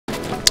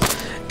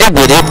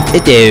Get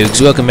with it,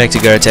 dogs. Welcome back to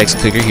Garo Attacks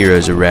and Clicker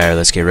Heroes are rare.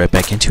 Let's get right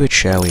back into it,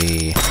 shall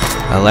we?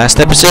 Last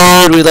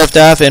episode we left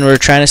off and we're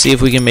trying to see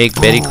if we can make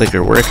Betty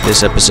Clicker work.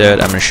 This episode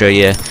I'm going to show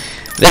you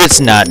that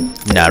it's not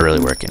really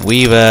working.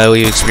 We've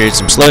experienced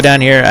some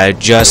slowdown here. I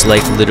just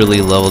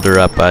literally leveled her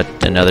up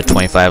at another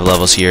 25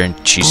 levels here,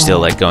 and she's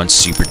still going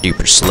super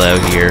duper slow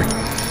here.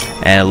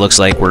 And it looks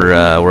like we're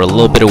a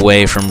little bit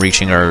away from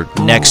reaching our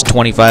next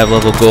 25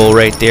 level goal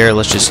right there.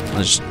 Let's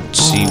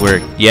see where.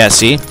 Yeah,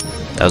 see,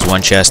 that was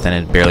one chest, and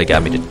it barely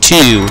got me to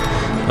 2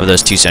 of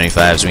those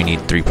 275s. We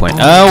need 3 point.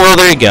 Oh well,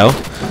 there you go.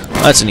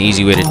 Well, that's an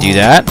easy way to do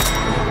that.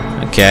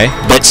 Okay,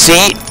 but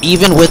see,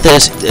 even with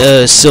this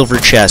silver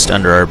chest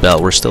under our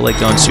belt, we're still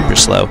going super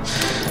slow.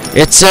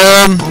 It's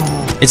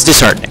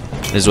disheartening,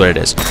 is what it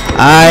is.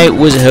 I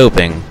was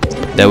hoping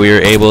that we were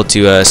able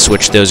to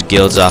switch those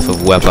guilds off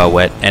of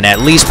Wet and at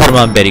least put them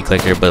on Betty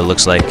Clicker, but it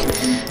looks like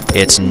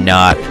it's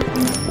not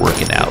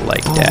working out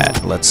like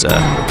that. Let's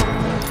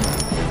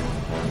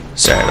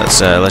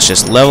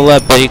just level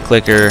up Betty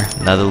Clicker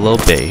another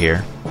little bit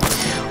here.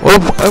 Or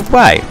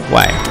why?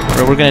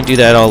 We're gonna do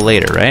that all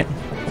later, right?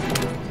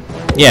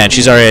 Yeah, and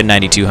she's already at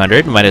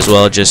 9,200. Might as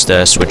well just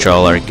switch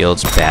all our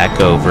guilds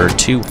back over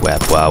to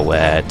Wet.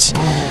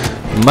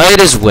 Might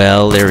as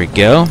well. There we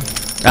go.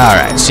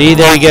 Alright, see,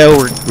 there we go.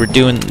 We're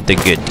doing the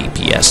good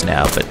DPS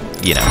now, but,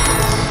 you know.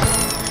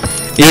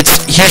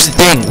 Here's the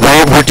thing.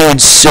 We're doing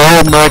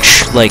so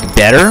much,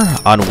 better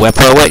on Wet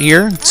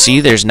here. See,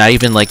 there's not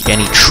even,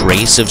 any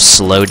trace of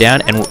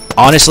slowdown. And,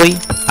 honestly,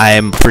 I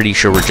am pretty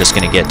sure we're just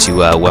going to get to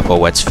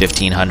Wet's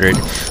 1,500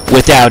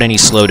 without any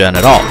slowdown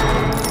at all.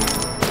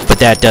 But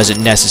that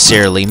doesn't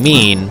necessarily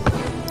mean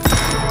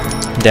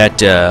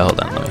that, hold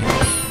on, let me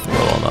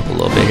roll them up a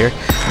little bit here.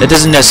 That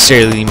doesn't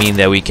necessarily mean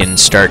that we can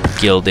start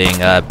guilding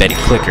Betty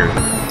Clicker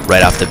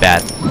right off the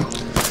bat.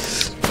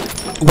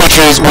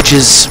 Which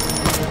is,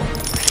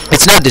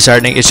 it's not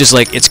disheartening, it's just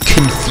it's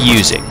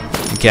confusing.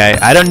 Okay,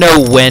 I don't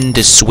know when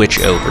to switch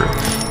over.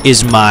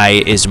 Is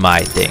my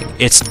thing.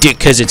 It's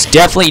because it's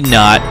definitely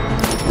not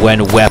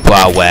when Wet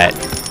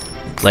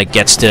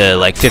gets to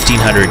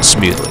 1,500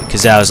 smoothly,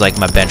 because that was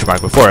my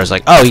benchmark before. I was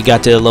like, oh, he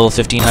got to level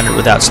 1,500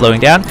 without slowing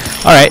down.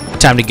 All right,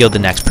 time to guild the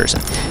next person.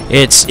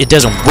 It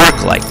doesn't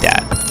work like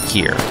that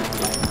here,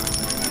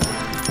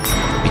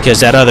 because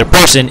that other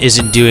person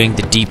isn't doing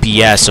the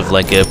DPS of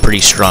a pretty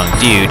strong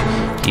dude.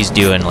 He's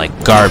doing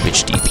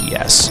garbage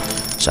DPS.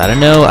 So I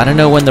don't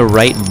know when the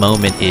right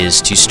moment is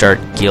to start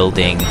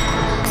guilding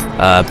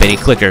Betty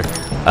Clicker.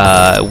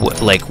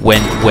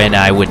 When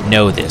I would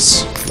know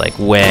this,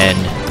 when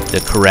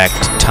the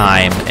correct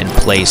time and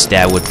place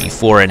that would be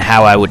for, and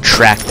how I would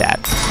track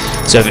that.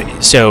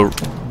 So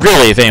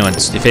really, if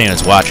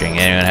anyone's watching,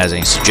 anyone has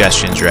any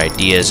suggestions or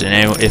ideas,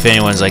 and if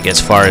anyone's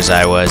as far as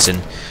I was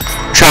and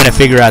trying to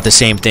figure out the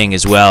same thing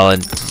as well,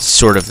 and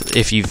sort of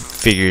if you've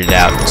figured it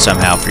out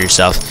somehow for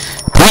yourself,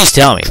 please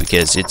tell me,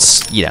 because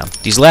it's,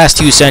 these last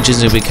 2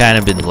 ascensions have kind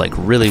of been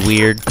really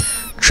weird.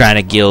 Trying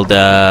to guild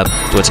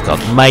what's it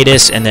called,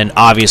 Midas, and then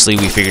obviously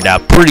we figured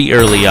out pretty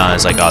early on,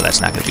 it's oh, that's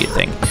not going to be a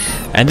thing.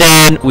 And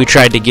then we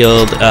tried to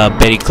guild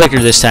Betty Clicker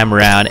this time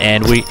around,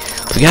 and we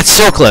got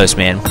so close,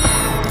 man.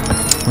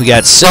 We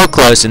got so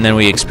close, and then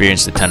we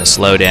experienced a ton of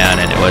slowdown,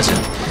 and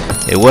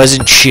it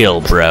wasn't chill,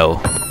 bro.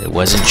 It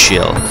wasn't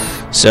chill.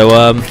 So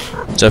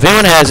so if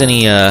anyone has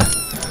any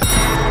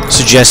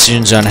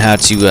suggestions on how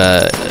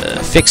to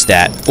fix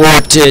that,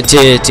 or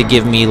to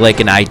give me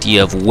an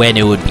idea of when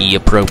it would be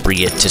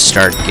appropriate to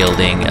start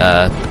guilding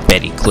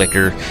Betty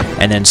Clicker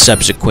and then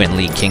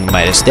subsequently King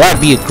Midas,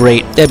 that'd be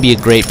a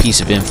great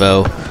piece of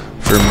info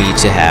for me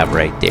to have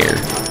right there,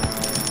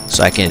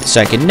 so I can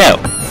know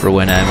for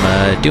when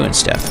I'm doing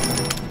stuff.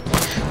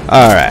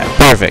 All right,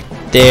 perfect.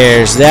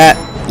 There's that.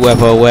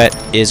 Wet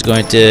is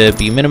going to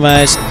be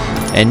minimized,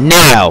 and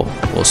now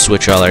we'll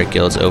switch all our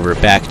guilds over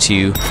back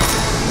to,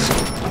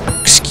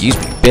 excuse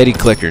me, Betty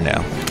Clicker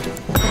now.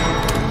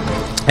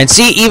 And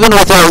see, even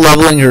without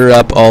leveling her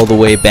up all the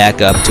way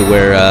back up to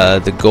where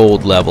the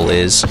gold level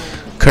is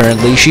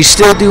currently, she's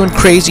still doing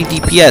crazy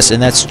DPS, and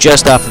that's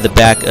just off of the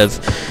back of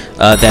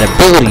that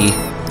ability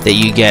that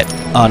you get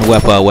on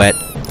Wet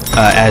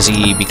as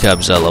he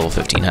becomes level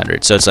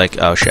 1,500. So it's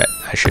oh shit,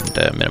 I shouldn't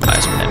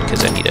minimize him then,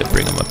 because I need to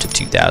bring him up to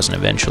 2,000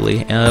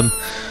 eventually.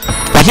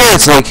 But here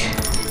it's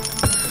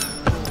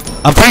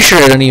I'm pretty sure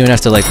I don't even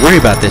have to worry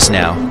about this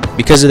now,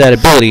 because of that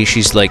ability.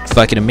 She's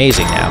fucking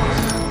amazing now.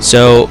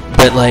 So,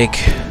 but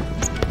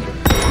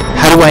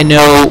how do I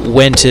know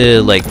when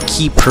to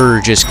keep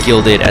her just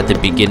guilded at the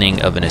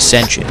beginning of an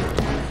ascension?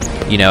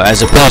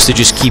 As opposed to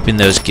just keeping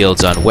those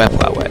guilds on Wet.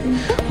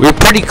 We're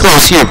pretty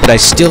close here, but I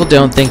still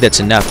don't think that's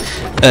enough.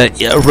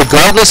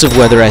 Regardless of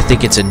whether I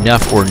think it's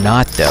enough or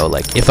not, though,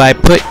 if I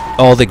put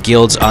all the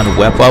guilds on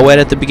Wet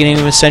at the beginning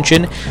of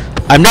ascension,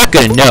 I'm not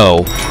gonna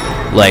know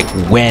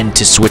when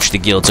to switch the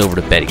guilds over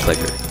to Betty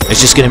Clicker.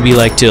 It's just gonna be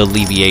to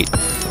alleviate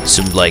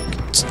some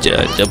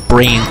a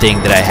brain thing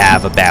that I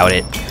have about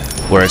it,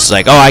 where it's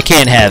oh, I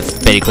can't have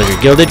Betty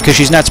Clicker gilded because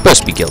she's not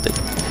supposed to be gilded.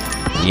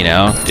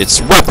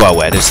 It's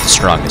Wet is the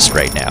strongest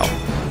right now.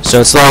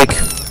 So it's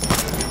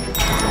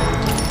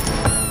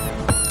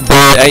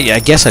I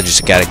guess I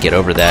just gotta get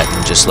over that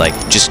and just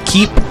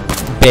keep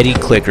Betty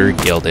Clicker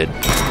gilded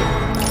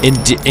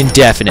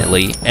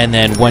indefinitely, and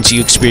then once you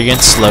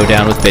experience slow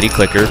down with Betty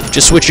Clicker,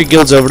 just switch your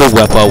guilds over to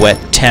Wet While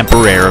Wet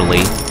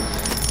temporarily,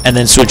 and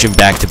then switch them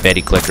back to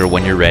Betty Clicker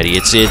when you're ready.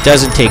 It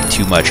doesn't take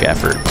too much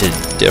effort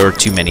or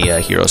too many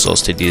hero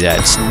souls to do that.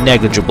 It's a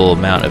negligible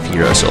amount of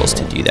hero souls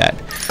to do that.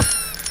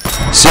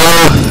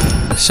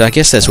 So I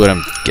guess that's what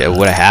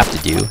I have to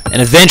do,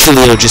 and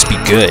eventually it'll just be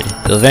good.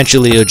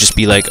 Eventually it'll just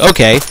be like,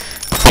 okay,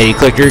 Betty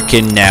Clicker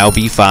can now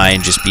be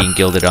fine just being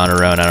gilded on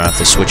her own. I don't have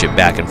to switch it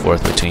back and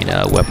forth between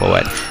Wet While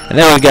Wet. And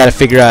then we've got to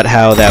figure out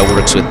how that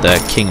works with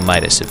King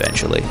Midas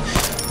eventually.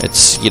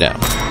 It's, you know,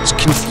 it's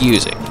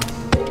confusing,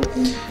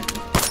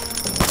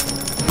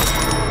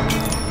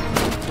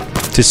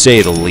 to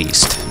say the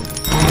least.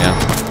 You know.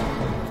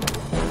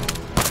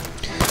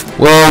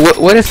 Well,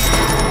 what if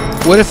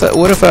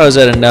I was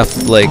at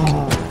enough like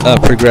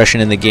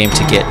progression in the game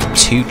to get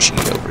Tucci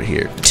over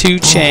here? 2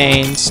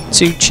 Chains,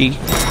 Tucci.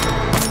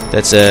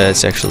 That's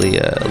it's actually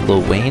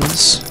Lil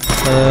Wayne's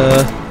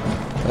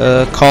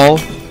call.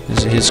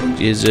 His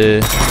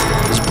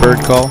bird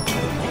call.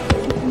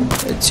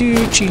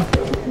 Tucci,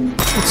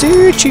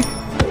 Tucci.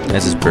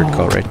 That's his bird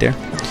call right there.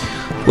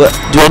 What?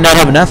 Do I not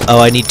have enough? Oh,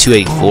 I need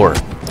 284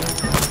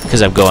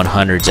 because I'm going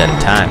hundreds at a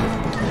time.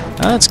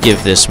 Let's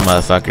give this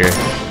motherfucker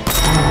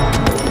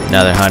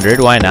another 100.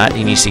 Why not?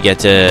 He needs to get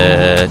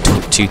to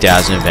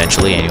 2,000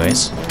 eventually,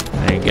 anyways.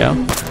 There you go.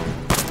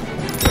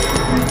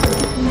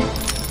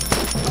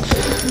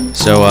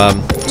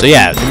 So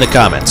yeah, in the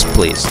comments,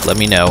 please let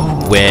me know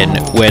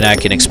when I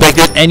can expect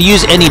it, and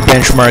use any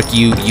benchmark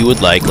you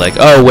would like,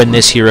 oh, when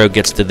this hero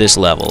gets to this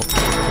level,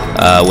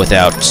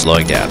 without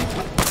slowing down,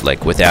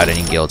 like without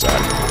any guilds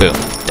on. Boom,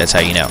 that's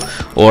how you know.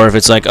 Or if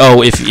it's like,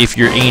 oh, if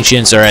your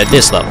ancients are at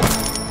this level,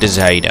 this is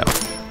how you know.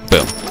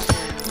 Boom.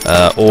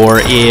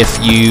 Or if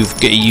you've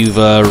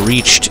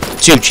reached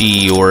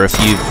Tucci, or if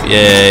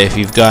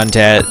you've gone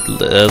to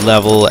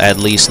level at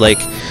least like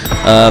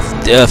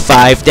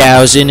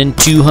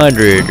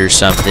 5,200 or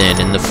something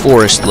in the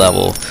forest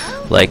level,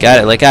 I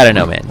don't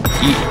know, man.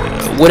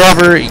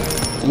 Whatever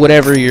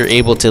you're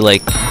able to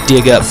like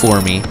dig up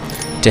for me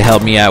to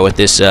help me out with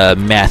this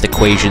math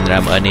equation that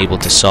I'm unable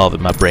to solve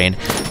in my brain,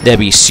 that'd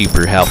be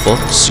super helpful.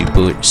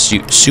 Super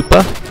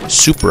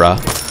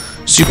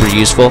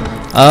useful.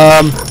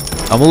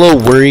 I'm a little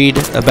worried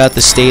about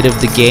the state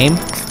of the game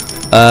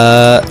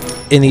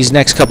in these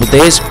next couple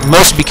days,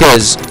 mostly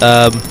because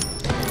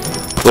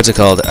what's it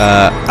called?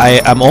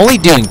 I'm only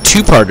doing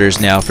 2-parters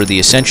now for the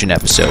Ascension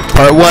episode.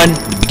 Part 1,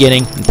 the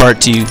beginning, and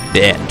Part 2,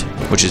 the end,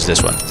 which is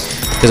this one.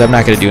 Because I'm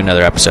not going to do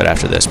another episode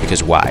after this,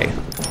 because why?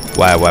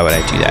 Why would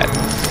I do that?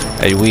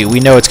 We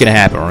know what's going to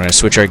happen. We're going to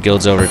switch our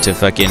guilds over to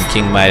fucking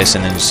King Midas,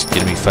 and then it's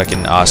going to be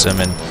fucking awesome,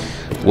 and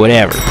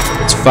whatever.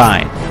 It's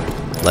fine.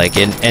 Like,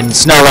 and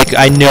it's not like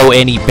I know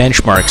any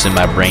benchmarks in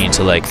my brain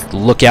to like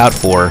look out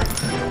for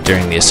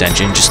during the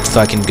Ascension. Just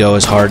fucking go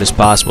as hard as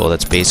possible.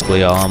 That's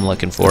basically all I'm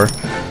looking for.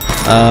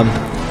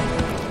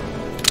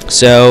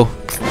 So,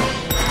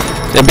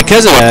 and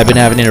because of that, I've been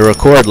having to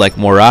record like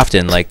more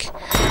often. Like,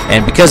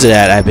 and because of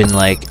that, I've been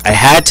like, I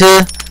had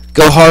to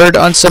go hard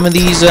on some of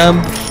these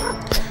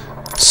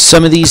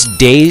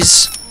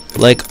days,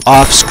 like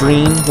off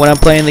screen when I'm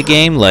playing the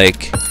game,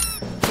 like.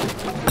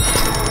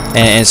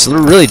 And it's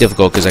really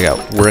difficult because I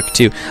got work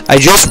too. I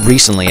just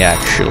recently,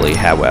 actually,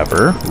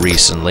 however,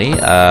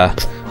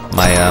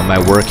 my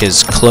work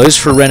is closed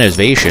for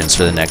renovations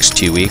for the next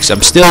 2 weeks.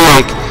 I'm still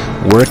like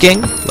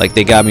working, like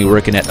they got me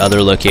working at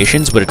other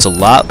locations, but it's a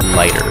lot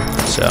lighter,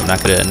 so I'm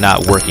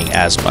not working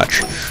as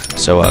much.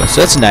 So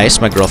that's nice.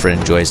 My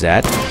girlfriend enjoys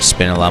that,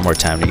 spending a lot more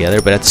time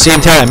together. But at the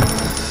same time,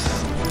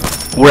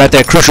 we're at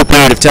that crucial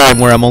period of time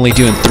where I'm only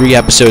doing 3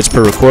 episodes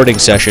per recording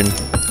session,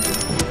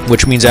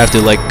 which means I have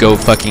to like go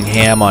fucking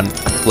ham on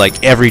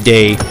like every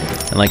day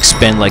and like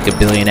spend like a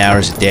billion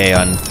hours a day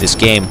on this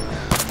game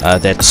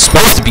that's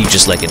supposed to be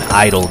just like an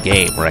idle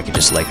game where I could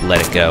just like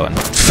let it go and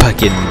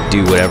fucking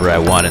do whatever I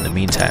want in the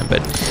meantime.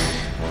 But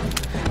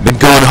I've been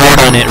going hard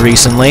on it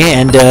recently,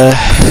 and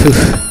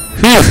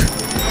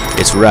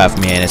it's rough,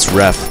 man. It's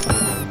rough.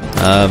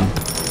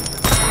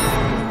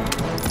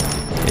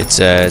 It's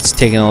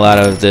taking a lot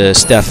of the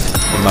stuff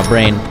in my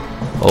brain,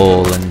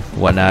 and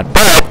whatnot,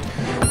 but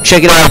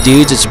check it out,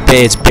 dudes. It's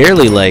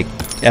barely like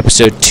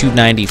episode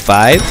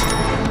 295,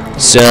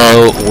 so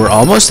we're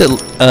almost at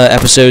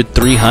episode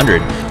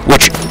 300,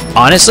 which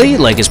honestly,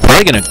 like, is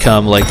probably gonna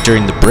come like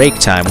during the break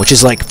time, which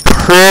is like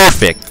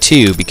perfect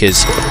too,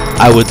 because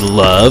I would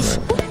love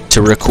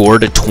to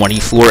record a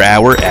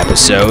 24-hour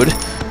episode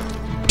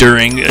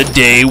during a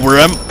day where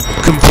I'm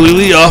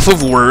completely off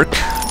of work.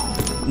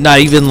 Not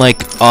even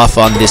like off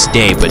on this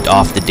day, but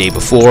off the day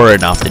before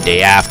and off the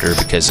day after,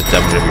 because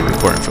I'm going to be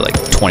recording for like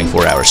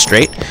 24 hours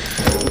straight.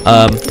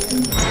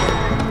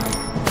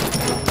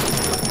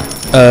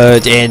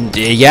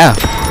 Yeah,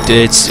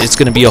 it's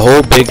going to be a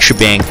whole big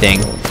shebang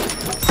thing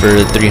for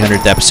the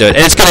 300th episode,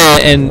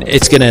 and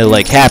it's gonna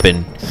like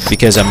happen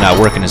because I'm not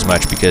working as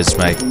much because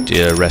my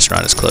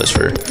restaurant is closed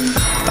for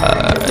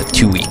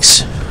 2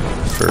 weeks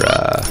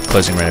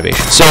closing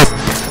renovation. So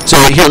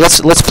here,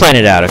 let's plan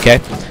it out, okay?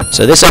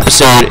 So this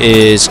episode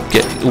is,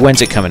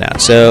 when's it coming out?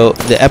 So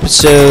the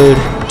episode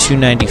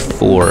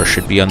 294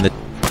 should be on the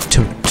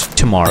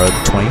tomorrow, the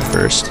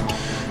 21st,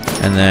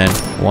 and then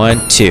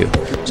 1, 2.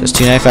 So it's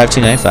 295,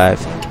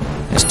 295.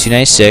 That's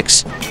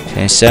 296,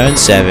 297,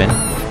 7,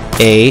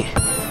 8,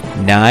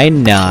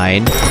 9,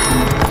 9.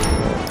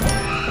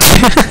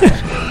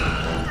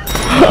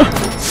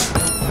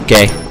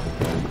 Okay.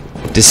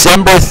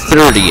 December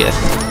 30th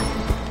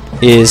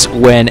is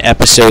when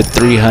episode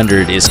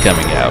 300 is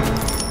coming out.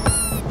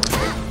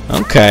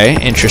 Okay,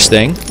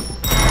 interesting.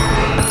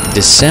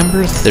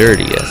 December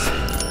 30th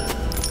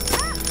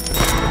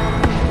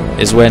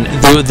is when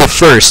the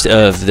first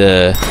of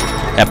the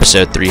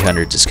episode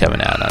 300s is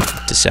coming out on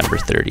December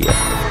 30th.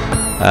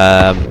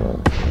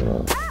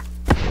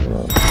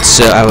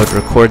 So I would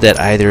record that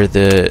either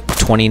the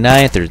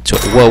 29th or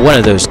well, one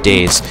of those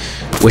days,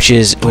 which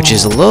is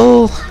a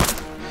little.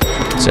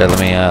 So let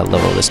me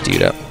level this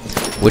dude up.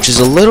 Which is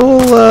a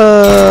little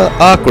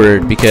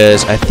awkward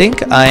because I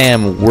think I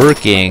am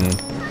working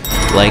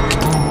like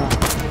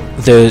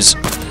those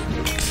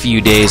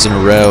few days in a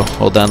row.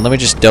 Hold on, let me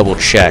just double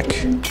check.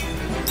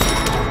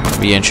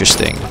 It'll be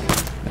interesting.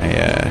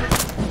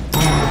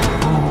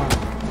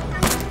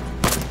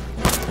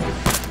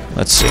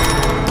 Let's see.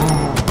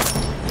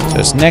 So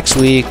it's next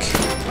week,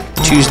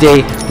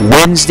 Tuesday,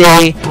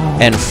 Wednesday,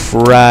 and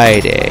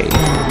Friday.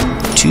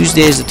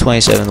 Tuesday is the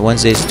 27th,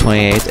 Wednesday is the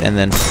 28th, and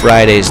then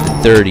Friday is the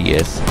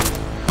 30th.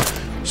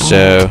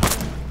 So,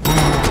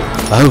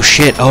 oh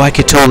shit, oh, I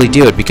could totally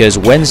do it because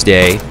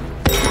Wednesday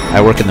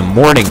I work in the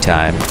morning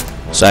time,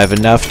 so I have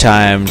enough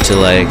time to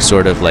like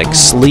sort of like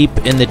sleep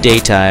in the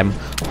daytime,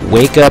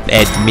 wake up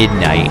at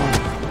midnight,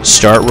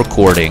 start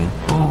recording,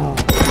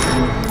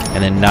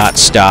 and then not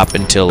stop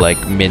until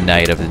like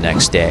midnight of the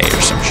next day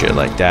or some shit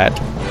like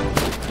that.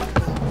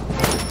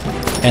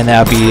 And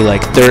that'll be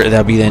like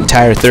that'll be the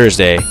entire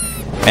Thursday.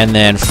 And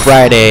then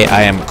Friday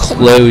I am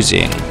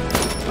closing,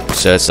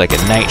 so it's like a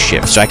night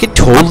shift. So I could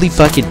totally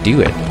fucking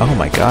do it. Oh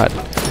my god,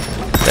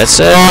 that's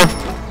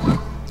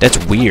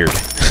weird.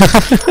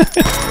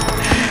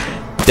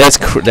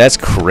 that's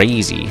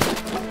crazy.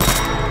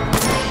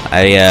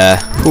 I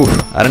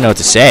don't know what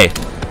to say,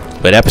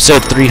 but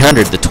episode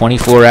 300, the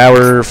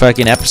 24-hour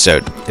fucking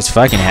episode, it's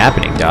fucking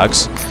happening,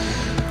 dogs.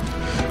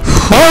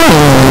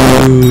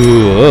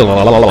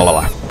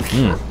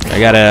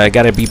 I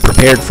gotta be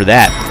prepared for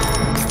that.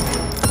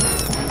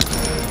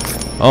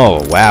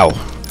 Oh wow.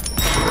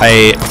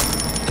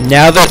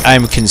 Now that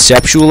I'm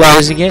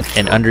conceptualizing it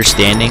and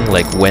understanding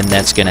like when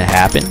that's gonna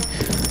happen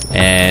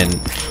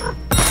and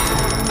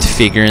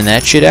figuring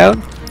that shit out,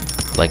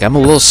 like I'm a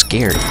little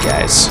scared,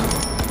 guys.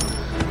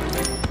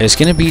 It's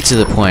gonna be to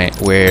the point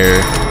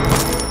where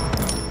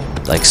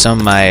like some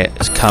of my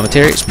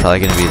commentary is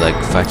probably gonna be like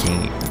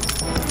fucking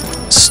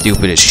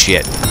stupid as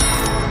shit.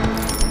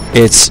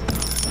 It's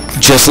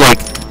just like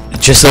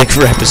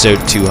for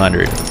episode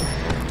 200.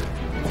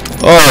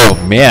 Oh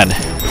man.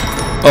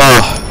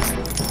 Oh.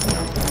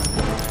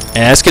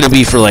 And that's gonna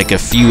be for like a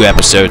few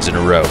episodes in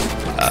a row.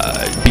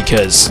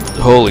 Because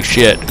holy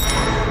shit.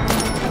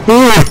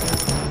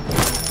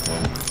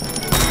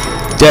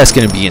 That's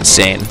gonna be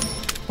insane.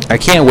 I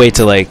can't wait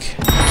to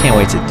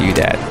do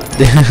that.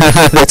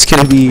 That's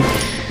gonna be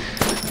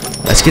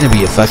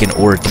a fucking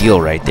ordeal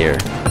right there.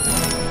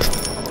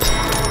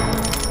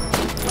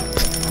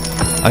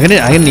 I'm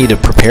gonna need to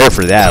prepare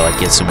for that. Like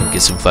get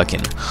some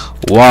fucking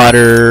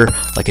water,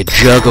 like a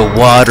jug of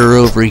water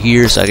over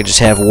here, so I can just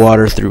have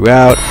water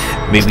throughout.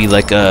 Maybe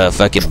like a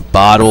fucking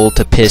bottle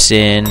to piss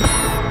in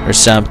or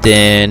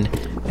something,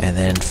 and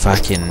then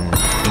fucking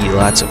eat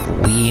lots of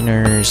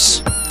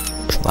wieners.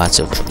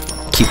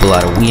 Keep a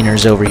lot of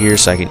wieners over here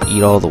so I can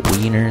eat all the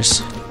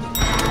wieners.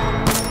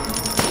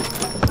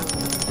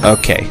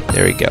 Okay,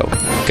 there we go.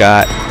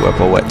 Got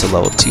Wet to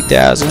level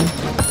 2000,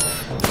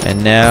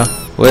 and now.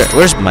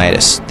 Where's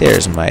Midas?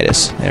 There's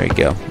Midas. There we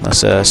go. Let's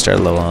start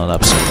leveling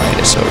up some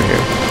Midas over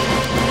here.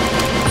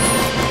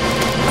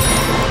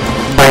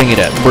 Bring it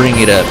up. Bring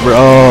it up.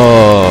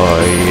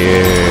 Oh,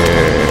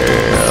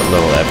 yeah.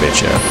 Level that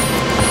bitch up.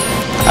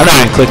 I'm not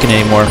even clicking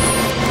anymore.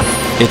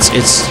 It's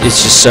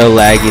just so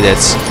laggy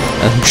that's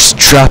I'm just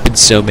dropping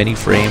so many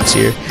frames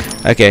here.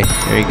 Okay,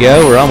 there you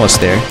go. We're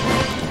almost there.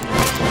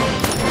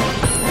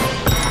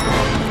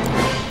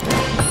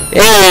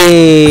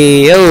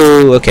 Hey!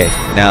 Oh, okay.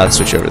 Now let's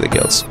switch over to the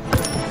guilds.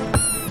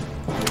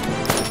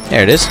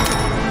 There it is.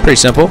 Pretty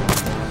simple.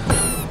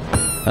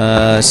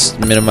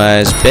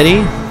 Minimize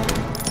Betty.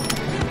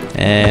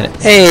 And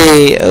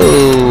hey!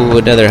 Oh,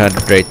 another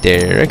 100 right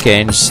there.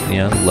 Okay, and just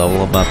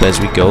level them up as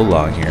we go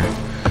along here.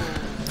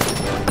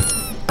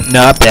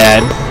 Not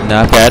bad.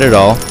 Not bad at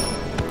all.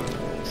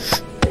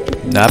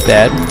 Not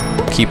bad.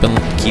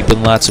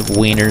 Keeping lots of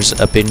wieners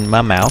up in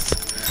my mouth.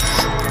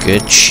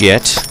 Good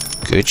shit.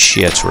 Good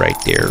shits right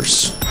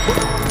there's.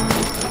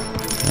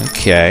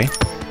 Okay.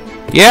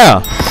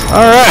 Yeah.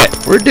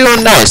 Alright. We're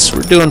doing nice.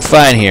 We're doing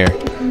fine here.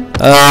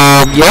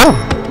 Yeah.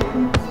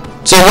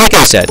 So like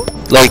I said,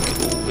 like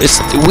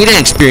we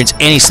didn't experience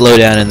any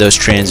slowdown in those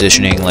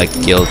transitioning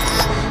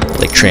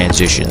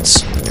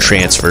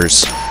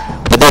transfers.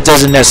 But that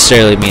doesn't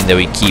necessarily mean that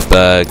we keep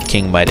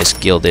King Midas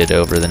gilded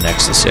over the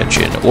next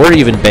ascension, or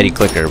even Betty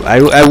Clicker.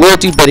 I will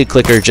do Betty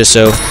Clicker just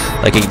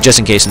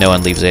in case no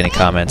one leaves any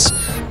comments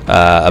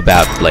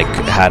about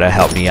how to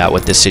help me out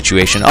with this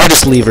situation. I'll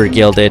just leave her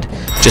gilded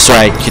just so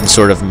I can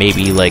sort of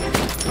maybe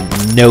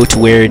note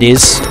where it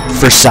is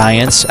for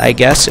science, I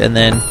guess, and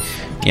then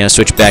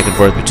switch back and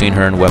forth between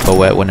her and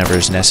Wet whenever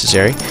is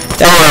necessary.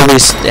 That will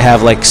always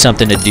have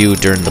something to do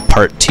during the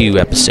part 2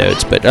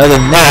 episodes. But other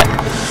than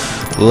that,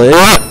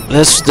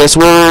 that's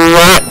where we're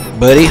at,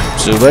 buddy.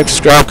 So like,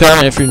 subscribe,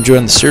 comment if you're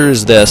enjoying the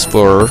series thus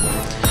far,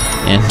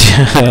 and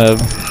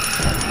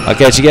I'll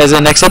catch you guys in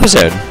the next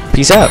episode.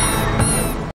 Peace out.